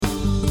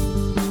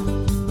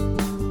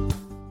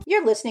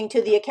You're listening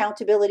to the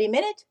Accountability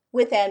Minute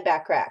with Ann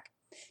Bachrach.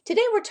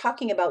 Today we're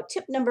talking about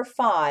tip number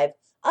 5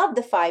 of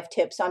the 5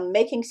 tips on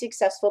making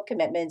successful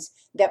commitments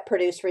that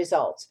produce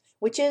results,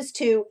 which is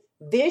to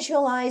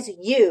visualize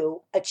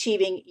you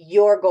achieving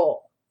your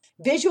goal.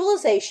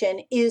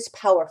 Visualization is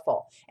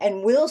powerful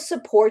and will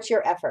support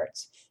your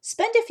efforts.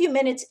 Spend a few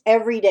minutes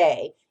every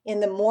day,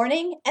 in the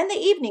morning and the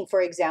evening,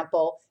 for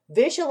example,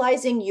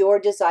 visualizing your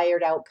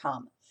desired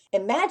outcome.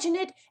 Imagine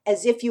it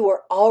as if you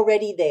were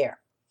already there.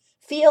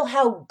 Feel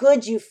how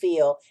good you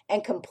feel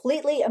and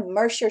completely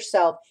immerse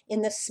yourself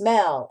in the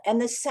smell and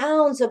the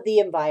sounds of the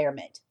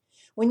environment.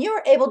 When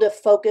you're able to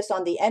focus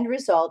on the end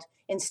result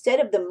instead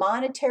of the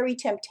monetary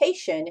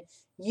temptation,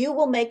 you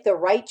will make the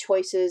right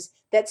choices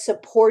that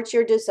support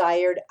your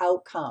desired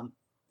outcome.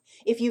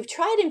 If you've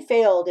tried and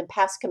failed in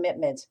past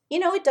commitments,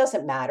 it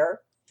doesn't matter.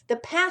 The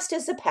past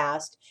is the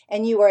past,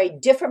 and you are a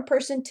different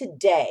person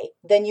today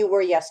than you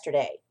were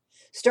yesterday.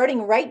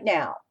 Starting right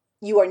now,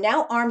 you are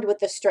now armed with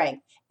the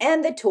strength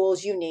and the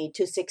tools you need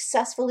to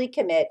successfully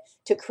commit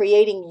to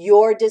creating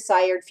your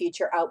desired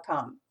future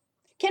outcome.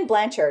 Ken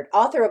Blanchard,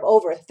 author of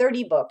over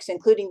 30 books,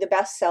 including the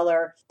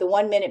bestseller, The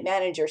 1 Minute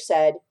Manager,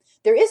 said,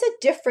 "There is a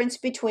difference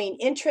between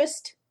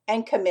interest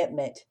and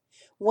commitment.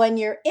 When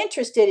you're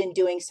interested in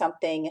doing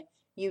something,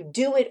 you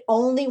do it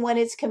only when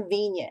it's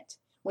convenient.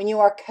 When you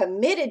are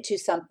committed to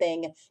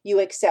something, you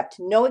accept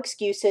no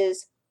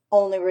excuses,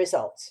 only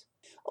results."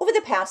 Over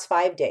the past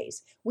 5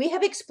 days, we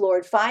have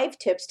explored 5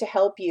 tips to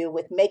help you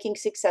with making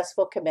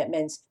successful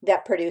commitments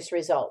that produce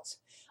results.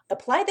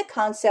 Apply the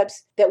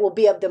concepts that will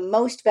be of the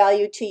most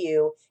value to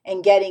you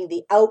and getting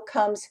the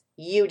outcomes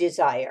you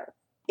desire.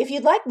 If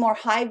you'd like more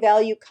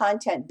high-value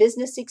content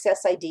business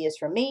success ideas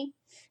from me,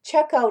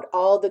 check out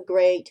all the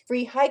great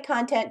free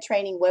high-content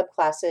training web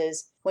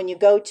classes when you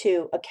go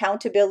to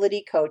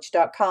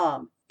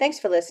accountabilitycoach.com. Thanks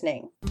for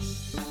listening.